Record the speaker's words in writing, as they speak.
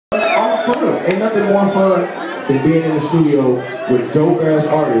For real, ain't nothing more fun than being in the studio with dope ass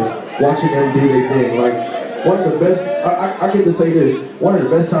artists, watching them do their thing. Like, one of the best, I get to say this, one of the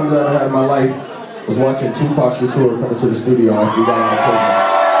best times I ever had in my life was watching Tupac Shakur come into the studio after he got out of prison.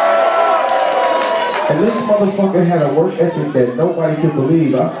 And this motherfucker had a work ethic that nobody could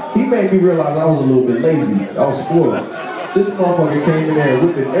believe. He made me realize I was a little bit lazy. I was spoiled. This motherfucker came in there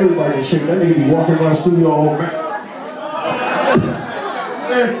whipping everybody and shit. That nigga be walking around the studio all man.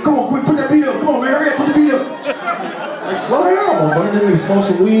 Man, come on, quick, put that beat up. Come on, man, hurry up, put the beat up. Like, slow down, motherfucker. This nigga smoke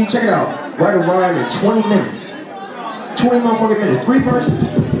some weed. Check it out. Write a rhyme in 20 minutes. 20 motherfucking minutes. 3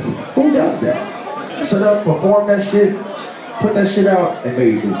 verses. Who does that? Set up, perform that shit. Put that shit out and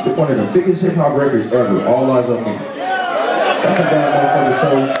made one of the biggest hip-hop records ever, All Eyez On Me. That's a bad motherfucker, so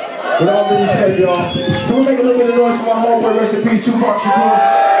with all due respect, y'all, can we make a little bit of noise for my homeboy, rest in peace, Tupac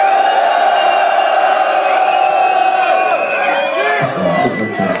Shakur?